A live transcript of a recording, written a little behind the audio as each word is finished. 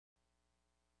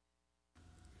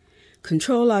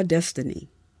Control our destiny.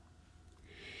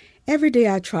 Every day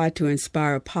I try to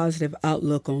inspire a positive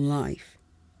outlook on life.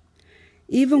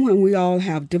 Even when we all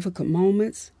have difficult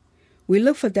moments, we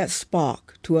look for that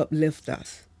spark to uplift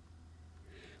us.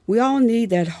 We all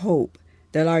need that hope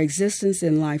that our existence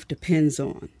in life depends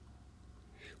on.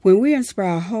 When we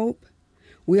inspire hope,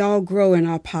 we all grow in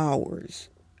our powers.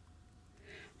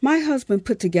 My husband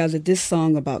put together this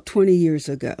song about 20 years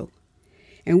ago,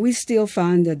 and we still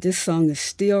find that this song is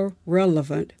still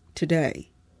relevant today.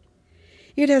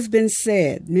 It has been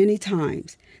said many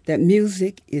times that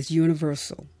music is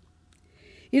universal.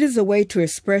 It is a way to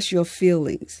express your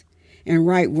feelings and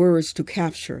write words to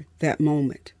capture that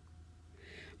moment.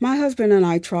 My husband and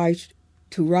I try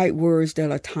to write words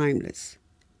that are timeless.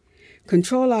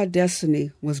 Control Our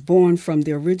Destiny was born from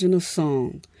the original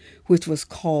song, which was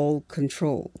called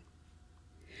Control.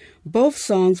 Both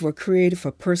songs were created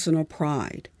for personal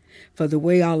pride, for the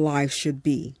way our life should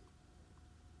be.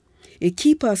 It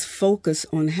keeps us focused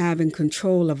on having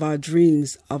control of our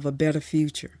dreams of a better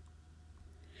future.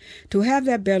 To have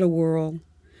that better world,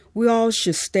 we all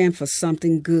should stand for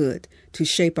something good to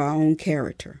shape our own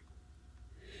character.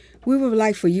 We would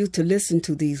like for you to listen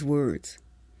to these words.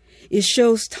 It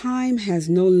shows time has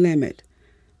no limit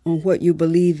on what you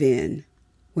believe in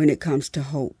when it comes to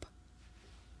hope.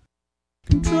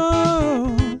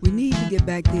 Control. We need to get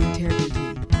back the integrity.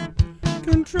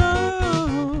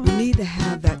 Control. We need to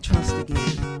have that trust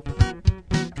again.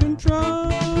 Control.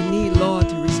 We need Lord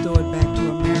to restore it back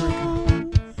to America.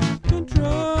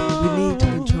 Control. We need to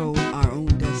control our own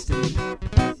destiny.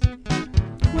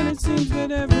 When it seems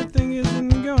that everything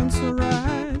isn't going so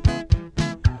right,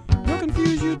 you're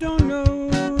confused, you don't know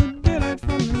daylight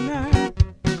from the night.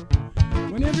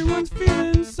 When everyone's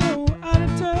feeling so out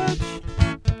of touch,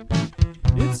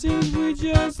 it seems we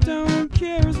just don't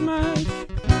care as much.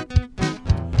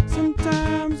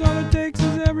 Sometimes all it takes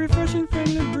is a refreshing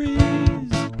friendly breeze,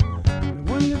 the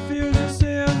one that fills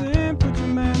yourself and puts your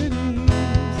mind at ease.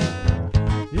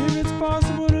 If it's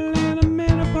possible to land a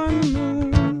man upon the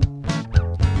moon,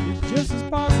 it's just as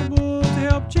possible to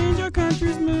help change our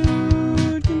country's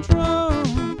mood. Control.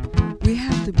 We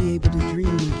have to be able to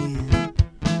dream again.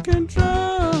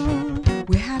 Control.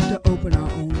 We have to open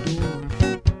our own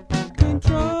doors.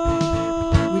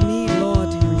 Control. We need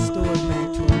Lord to restore it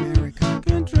back to America.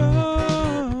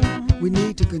 Control. We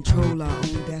need to control our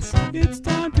own destiny. It's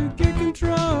time to get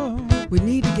control. We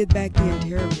need to get back the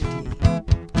integrity.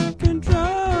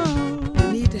 Control.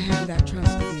 We need to have that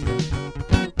trust again.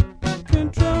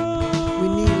 Control. We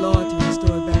need Lord to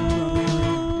restore it back to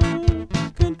America.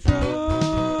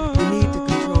 Control. We need to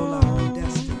control our own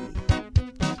destiny.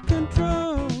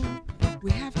 Control.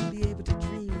 We have to be able to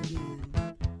dream again.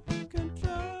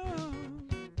 Control.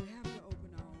 We have to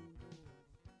open our own doors.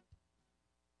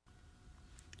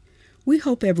 We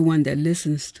hope everyone that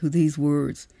listens to these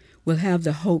words will have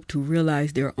the hope to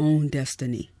realize their own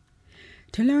destiny.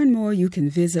 To learn more, you can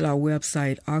visit our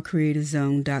website,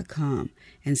 ourcreatorzone.com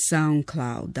and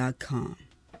soundcloud.com.